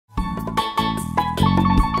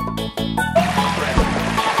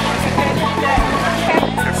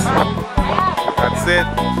it.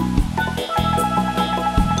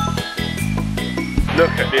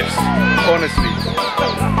 Look at this. Honestly,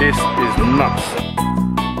 this is nuts.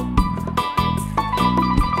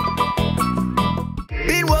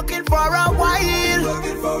 Been working for a while.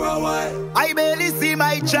 I barely see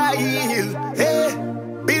my child. Hey,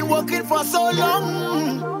 been working for so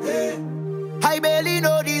long. Hey, I barely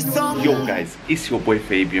know this song. Yo guys, it's your boy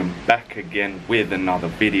Fabian back again with another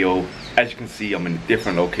video. As you can see, I'm in a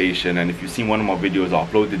different location, and if you've seen one of my videos I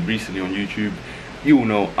uploaded recently on YouTube, you will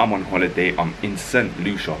know I'm on holiday. I'm in Saint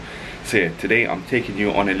Lucia. So yeah, today I'm taking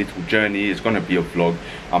you on a little journey. It's gonna be a vlog.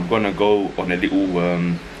 I'm gonna go on a little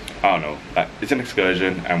I don't know, like, it's an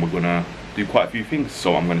excursion, and we're gonna do quite a few things.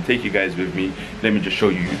 So I'm gonna take you guys with me. Let me just show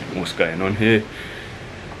you what's going on here.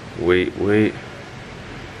 Wait,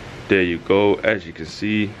 there you go. As you can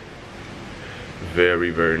see,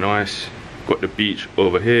 very nice. Got the beach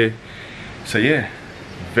over here. So yeah,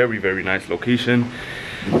 very nice location.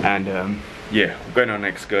 And yeah, we're going on an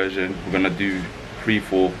excursion. We're gonna do 3,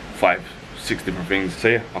 4, 5, 6 different things. So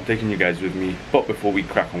yeah, I'm taking you guys with me. But before we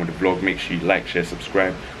crack on with the vlog, make sure you like, share,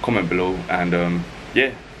 subscribe, comment below, and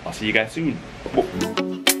yeah, I'll see you guys soon. Whoa.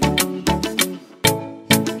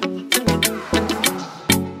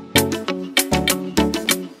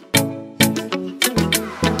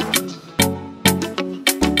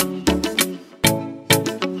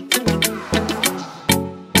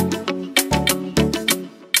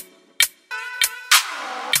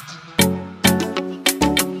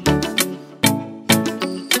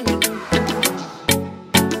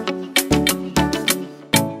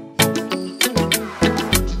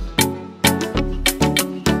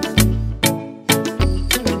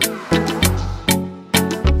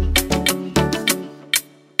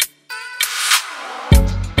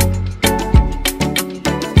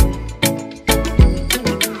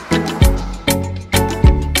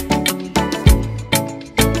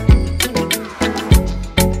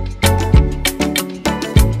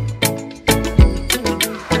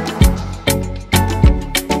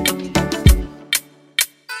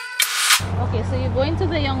 So you go into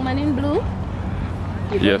the young man in blue,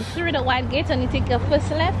 you go through the white gate and you take your first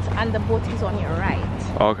left, and the boat is on your right.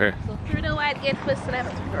 Okay. So through the white gate, first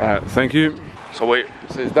left. Alright, thank you. So wait,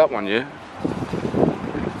 so is that one, yeah?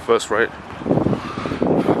 First right.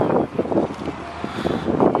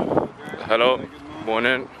 Hello,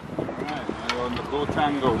 morning. Alright, on the boat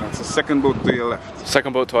Tango. That's the second boat to your left.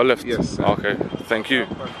 Second boat to our left? Yes, sir. Okay, thank you.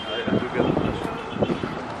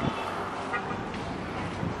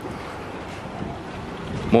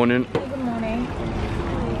 Morning. Good morning.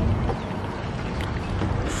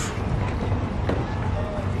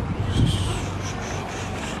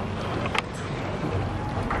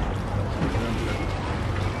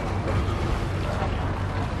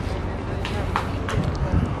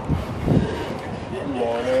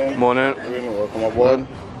 Morning. Welcome aboard.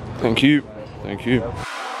 Thank you. Thank you.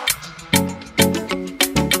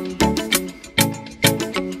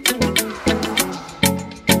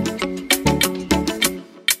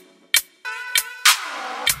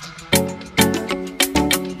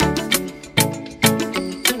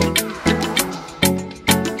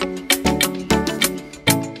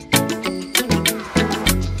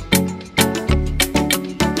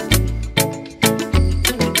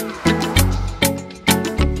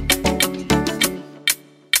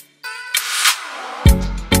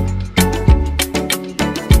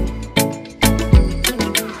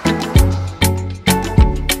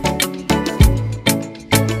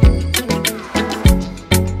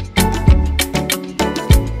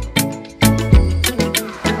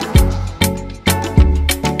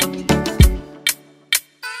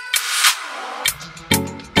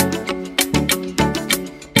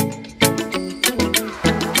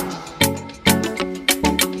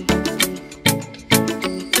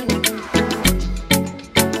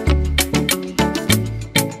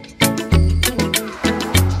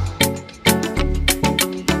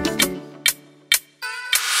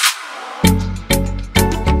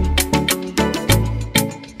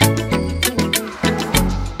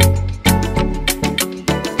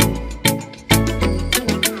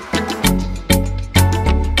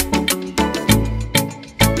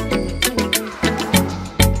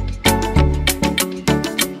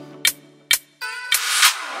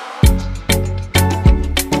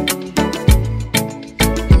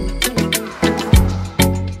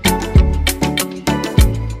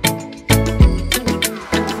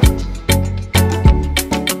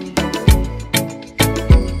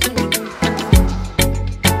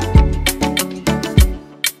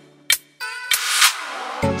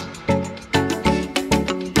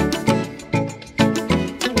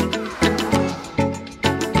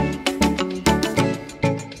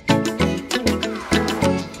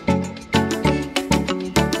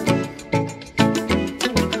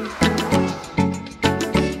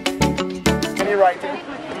 writing.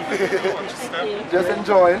 Just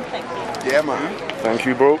enjoying. Thank you. Yeah, man. Thank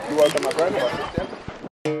you, bro. You're welcome, my friend.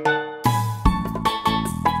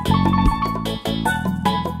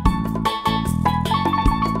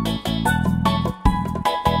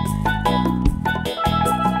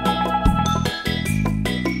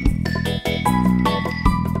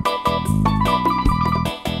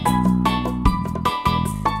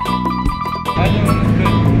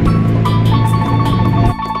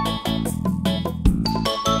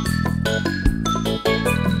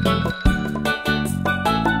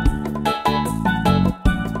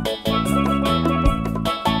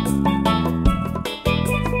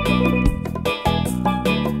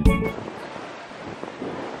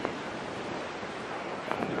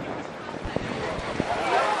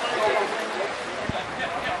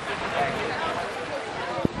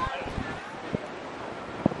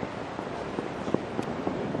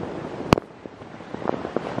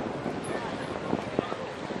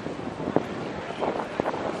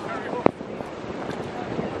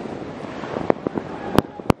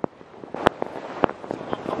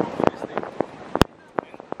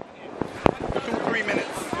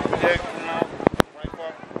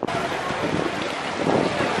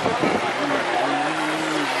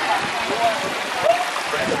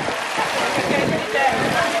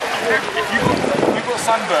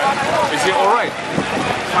 Sunburn, is it alright?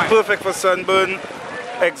 Perfect for sunburn,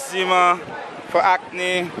 eczema, for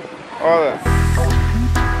acne, all that.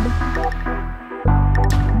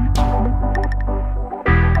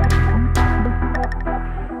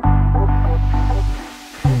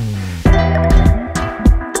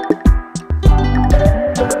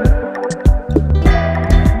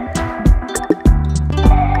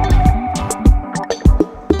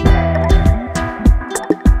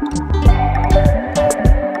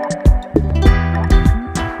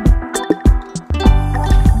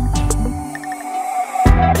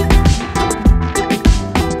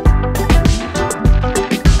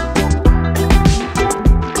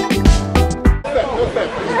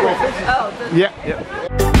 Yeah.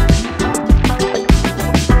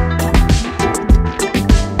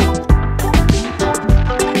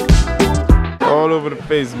 All over the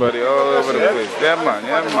face, buddy, all over the place. Yeah, man,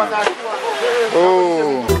 yeah, man.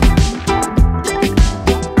 Oh.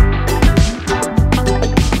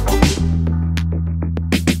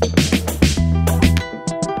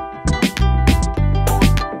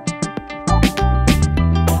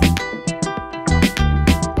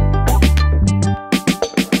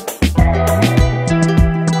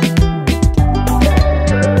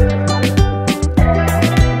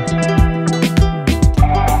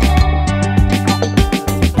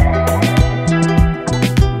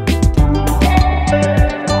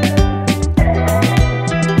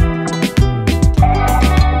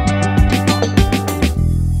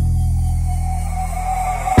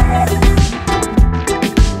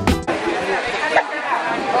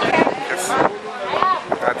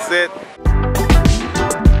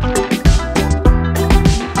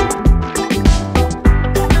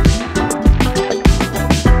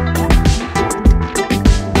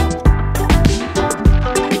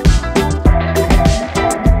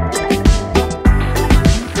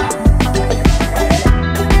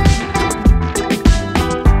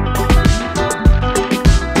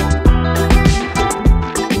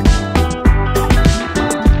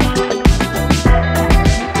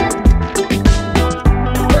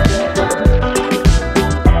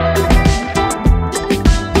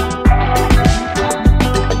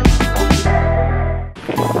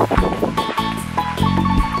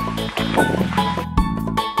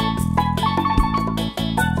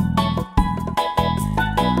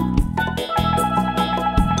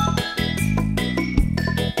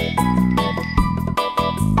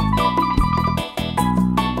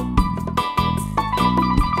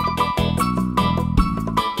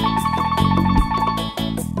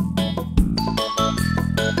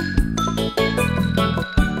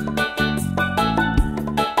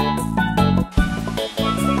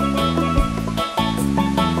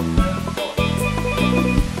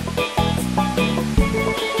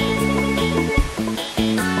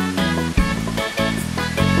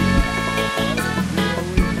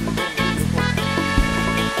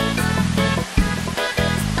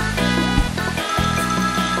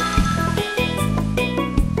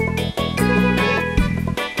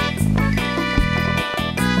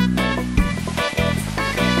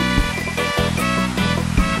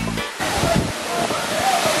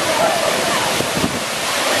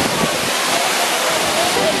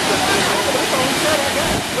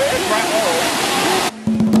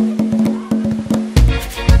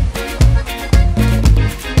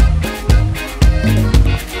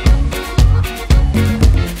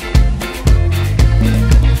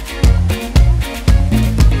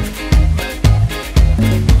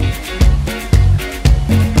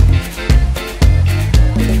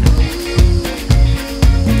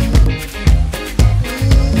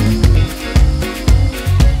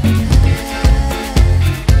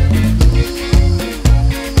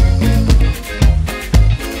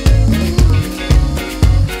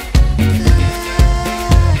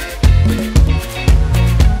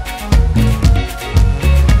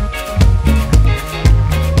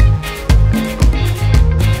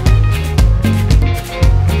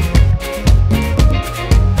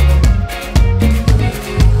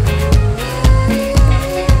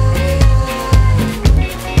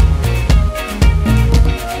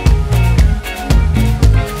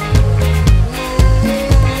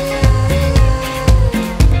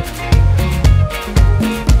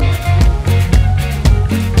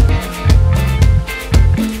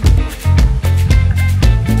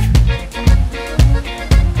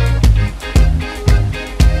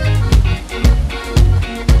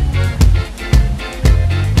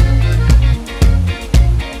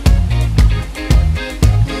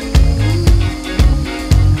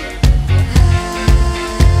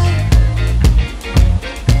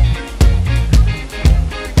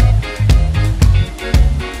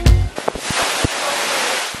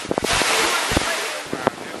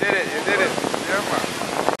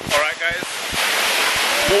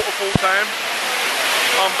 time.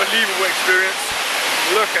 Unbelievable experience.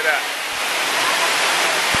 Look at that.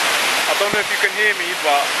 I don't know if you can hear me,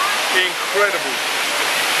 but incredible.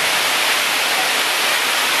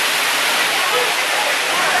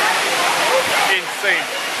 Insane.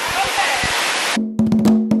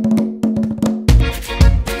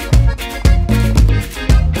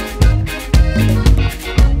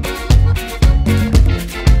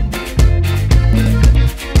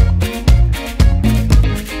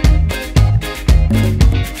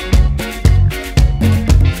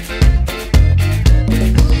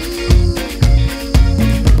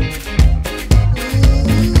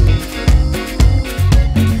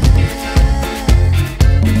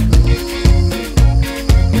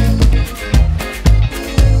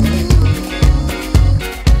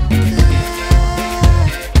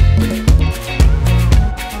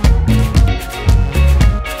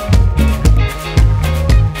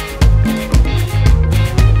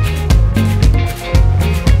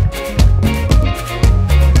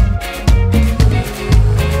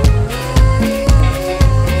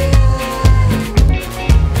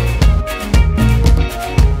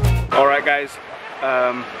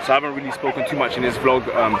 So I haven't really spoken too much in this vlog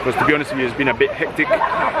because to be honest with you, it's been a bit hectic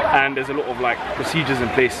and there's a lot of like procedures in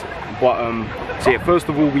place. But so yeah, first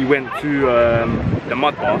of all we went to the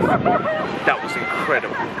mud bath. That was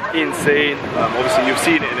incredible, insane. Obviously you've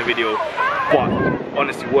seen it in the video, but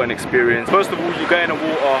honestly what an experience. First of all you go in the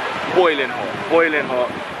water, boiling hot.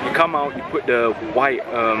 You come out, you put the white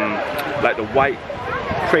like the white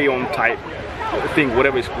crayon type thing,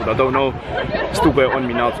 whatever it's called, I don't know, still got it on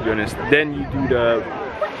me now to be honest. Then you do the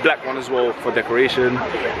black one as well for decoration.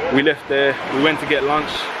 We left there, we went to get lunch,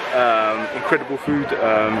 incredible food.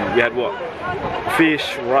 We had what?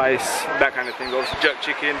 Fish, rice, that kind of thing, obviously jerk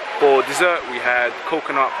chicken. For dessert we had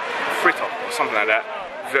coconut fritter or something like that,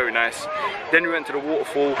 very nice. Then we went to the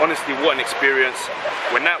waterfall. Honestly what an experience.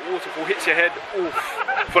 When that waterfall hits your head, oof,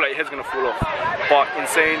 I feel like your head's gonna fall off, but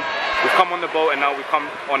insane. We've come on the boat and now we've come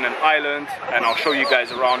on an island and I'll show you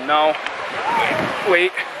guys around now.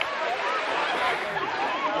 Wait.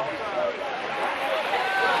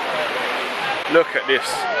 Look at this.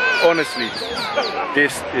 Honestly,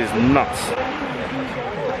 this is nuts.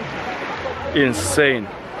 Insane.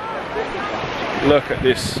 Look at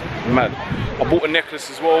this, mad. I bought a necklace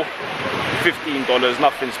as well, $15,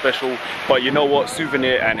 nothing special, but you know what,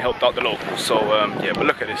 souvenir and helped out the locals. So yeah, but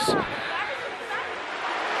look at this.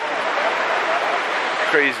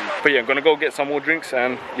 Crazy. But yeah, I'm gonna go get some more drinks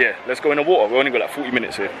and yeah, let's go in the water. We only got like 40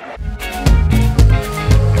 minutes here.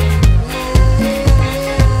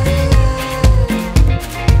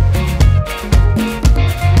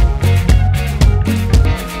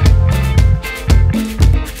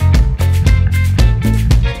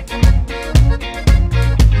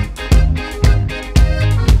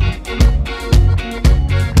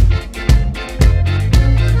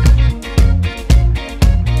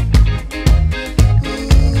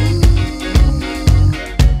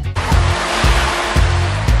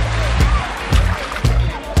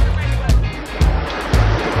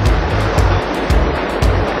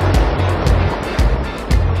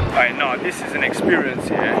 This is an experience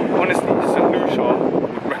here. Honestly, Saint Lucia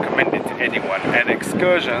would recommend it to anyone. And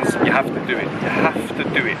excursions, you have to do it. You have to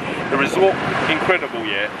do it. The resort, incredible,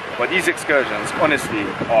 yeah. But these excursions, honestly,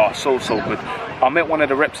 are so good. I met one of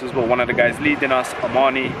the reps as well, one of the guys leading us,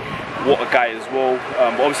 Amani, water guy as well.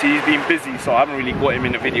 Obviously he's been busy, so I haven't really got him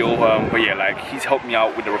in the video. But yeah, like he's helped me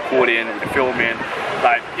out with the recording, with the filming,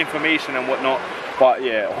 like information and whatnot. But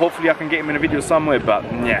yeah, hopefully I can get him in a video somewhere, but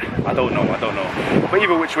yeah, I don't know. But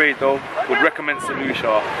either which way though, would recommend Saint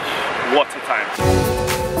Lucia. What a time.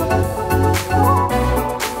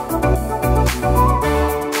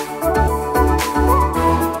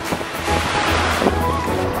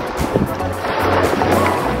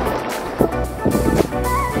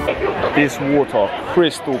 This water,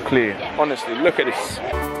 crystal clear. Honestly, look at this.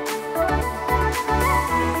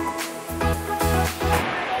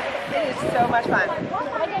 So much fun.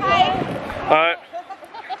 Alright.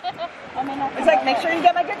 It's like, make sure you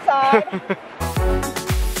get my good side.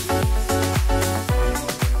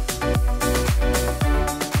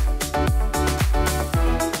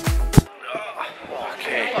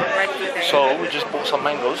 Okay, so we just bought some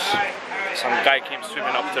mangoes. Some guy came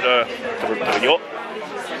swimming up to the yacht.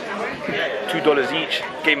 $2 each,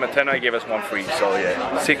 gave him a tenner, he gave us one free, so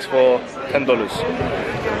yeah, 6 for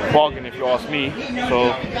 $10. Bargain if you ask me. So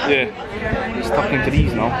yeah, we're stuck into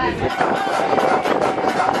these now.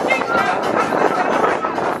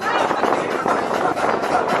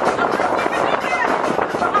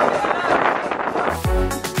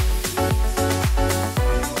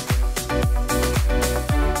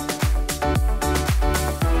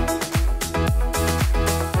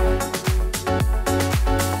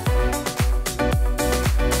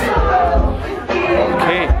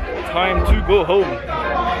 feel home.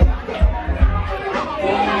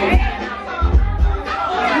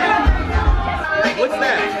 What's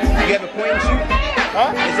that? You have a point and shoot?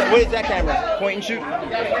 Huh? What is that camera? Point and shoot?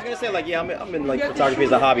 I was gonna say like, yeah, I'm in like photography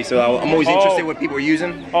as a hobby, so I'm always interested in what people are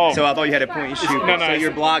using. So I thought you had a point and shoot. No, so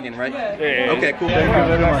you're blogging, right? Yeah. Okay, cool. Thank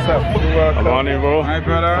you very much. Amani, bro. Hi,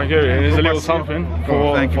 brother. Thank you. Here's a little something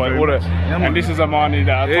for order. And this is Amani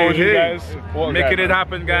that I told you guys. Making it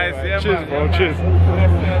happen, guys. Yeah, cheers, bro. Cheers.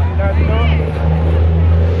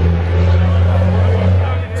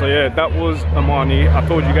 So yeah, that was Amani. I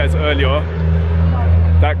told you guys earlier.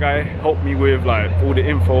 That guy helped me with like all the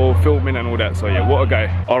info, filming and all that. So yeah, what a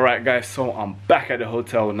guy. All right, guys. So I'm back at the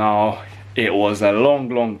hotel now. It was a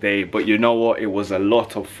long day, but you know what, it was a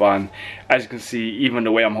lot of fun. As you can see, even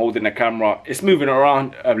the way I'm holding the camera, it's moving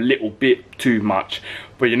around a little bit too much,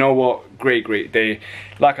 but you know what, great day.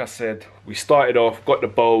 Like I said, we started off, got the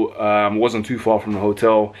boat, wasn't too far from the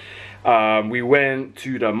hotel. We went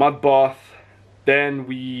to the mud bath, then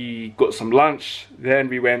we got some lunch, then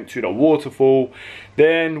we went to the waterfall,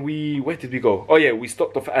 then where did we go? Oh yeah, we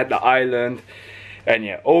stopped off at the island. And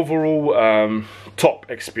yeah, overall top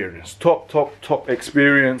experience, top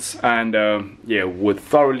experience, and yeah, would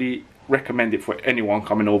thoroughly recommend it for anyone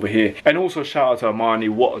coming over here. And also shout out to Amani,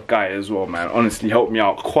 what a guy as well, man. Honestly helped me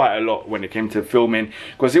out quite a lot when it came to filming,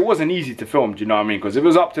 because it wasn't easy to film, do you know what I mean? Because if it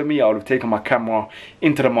was up to me, I would have taken my camera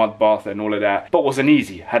into the mud bath and all of that, but it wasn't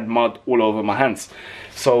easy, had mud all over my hands.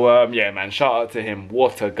 So yeah, man, shout out to him,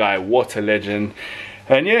 what a guy, what a legend.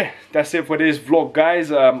 And yeah, that's it for this vlog,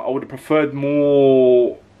 guys. I would have preferred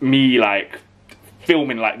more me like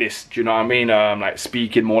filming like this, do you know what I mean? Like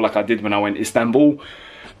speaking more like I did when I went to Istanbul.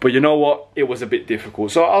 But you know what, it was a bit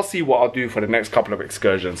difficult. So I'll see what I'll do for the next couple of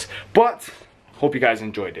excursions. But hope you guys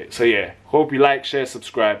enjoyed it. So yeah, hope you like, share,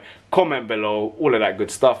 subscribe, comment below, all of that good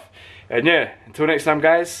stuff. And yeah, until next time,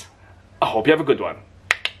 guys, I hope you have a good one.